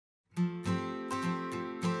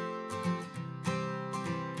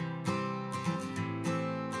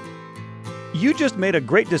You just made a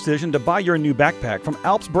great decision to buy your new backpack from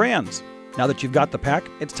ALPS Brands. Now that you've got the pack,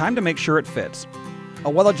 it's time to make sure it fits. A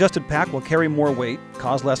well-adjusted pack will carry more weight,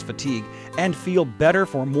 cause less fatigue, and feel better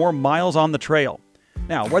for more miles on the trail.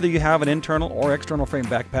 Now, whether you have an internal or external frame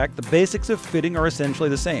backpack, the basics of fitting are essentially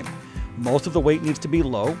the same. Most of the weight needs to be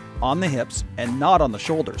low, on the hips, and not on the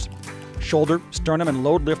shoulders. Shoulder, sternum, and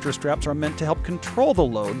load lifter straps are meant to help control the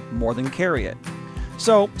load more than carry it.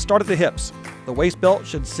 So, start at the hips. The waist belt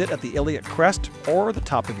should sit at the iliac crest or the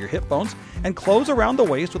top of your hip bones and close around the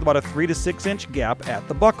waist with about a 3 to 6 inch gap at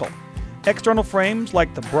the buckle. External frames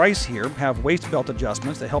like the Bryce here have waist belt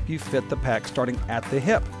adjustments that help you fit the pack starting at the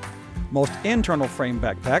hip. Most internal frame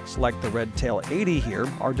backpacks like the Red Tail 80 here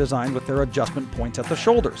are designed with their adjustment points at the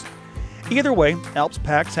shoulders. Either way, ALPS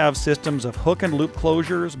packs have systems of hook and loop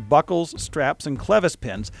closures, buckles, straps, and clevis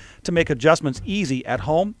pins to make adjustments easy at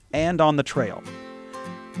home and on the trail.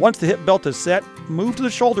 Once the hip belt is set, move to the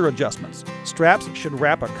shoulder adjustments. Straps should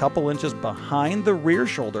wrap a couple inches behind the rear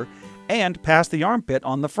shoulder and past the armpit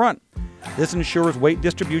on the front. This ensures weight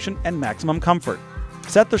distribution and maximum comfort.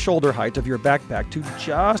 Set the shoulder height of your backpack to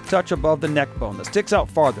just touch above the neck bone that sticks out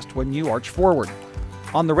farthest when you arch forward.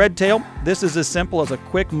 On the Red Tail, this is as simple as a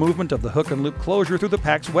quick movement of the hook and loop closure through the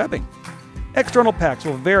pack's webbing. External packs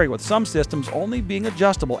will vary, with some systems only being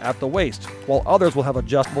adjustable at the waist, while others will have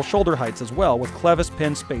adjustable shoulder heights as well with clevis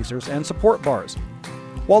pin spacers and support bars.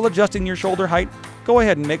 While adjusting your shoulder height, go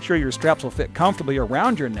ahead and make sure your straps will fit comfortably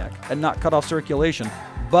around your neck and not cut off circulation,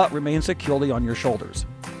 but remain securely on your shoulders.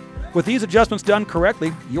 With these adjustments done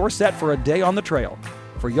correctly, you're set for a day on the trail.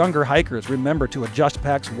 For younger hikers, remember to adjust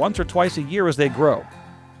packs once or twice a year as they grow.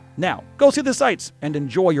 Now, go see the sights and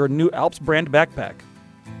enjoy your new ALPS brand backpack.